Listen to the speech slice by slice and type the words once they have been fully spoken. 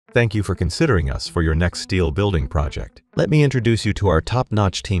Thank you for considering us for your next steel building project. Let me introduce you to our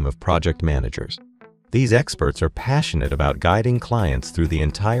top-notch team of project managers. These experts are passionate about guiding clients through the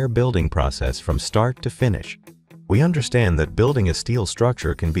entire building process from start to finish. We understand that building a steel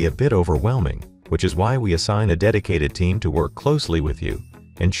structure can be a bit overwhelming, which is why we assign a dedicated team to work closely with you,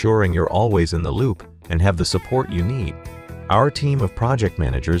 ensuring you're always in the loop and have the support you need. Our team of project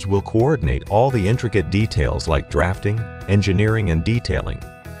managers will coordinate all the intricate details like drafting, engineering, and detailing.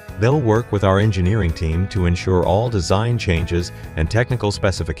 They'll work with our engineering team to ensure all design changes and technical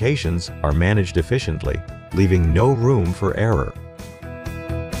specifications are managed efficiently, leaving no room for error.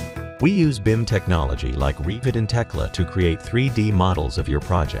 We use BIM technology like Revit and Tekla to create 3D models of your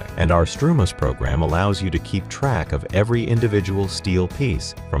project, and our Strumos program allows you to keep track of every individual steel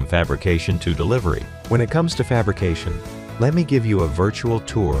piece from fabrication to delivery. When it comes to fabrication, let me give you a virtual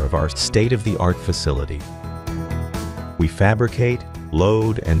tour of our state-of-the-art facility. We fabricate,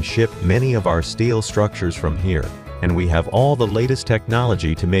 load, and ship many of our steel structures from here, and we have all the latest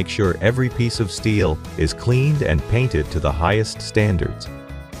technology to make sure every piece of steel is cleaned and painted to the highest standards.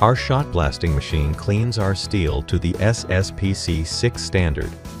 Our shot blasting machine cleans our steel to the SSPC 6 standard,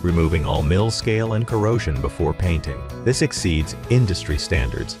 removing all mill scale and corrosion before painting. This exceeds industry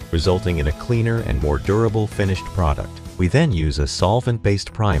standards, resulting in a cleaner and more durable finished product. We then use a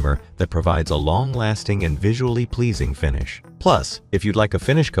solvent-based primer that provides a long-lasting and visually pleasing finish. Plus, if you'd like a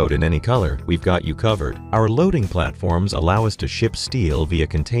finish coat in any color, we've got you covered. Our loading platforms allow us to ship steel via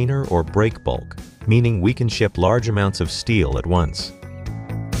container or break bulk, meaning we can ship large amounts of steel at once.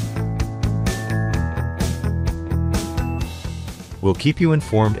 We'll keep you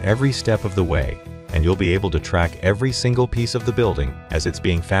informed every step of the way, and you'll be able to track every single piece of the building as it's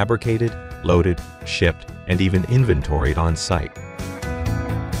being fabricated, loaded, shipped, and even inventoried on site.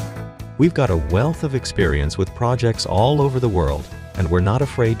 We've got a wealth of experience with projects all over the world, and we're not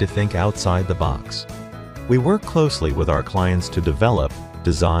afraid to think outside the box. We work closely with our clients to develop,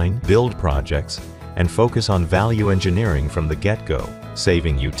 design, build projects, and focus on value engineering from the get-go,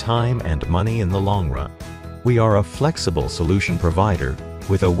 saving you time and money in the long run. We are a flexible solution provider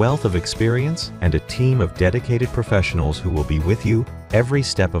with a wealth of experience and a team of dedicated professionals who will be with you every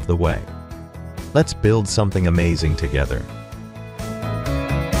step of the way. Let's build something amazing together.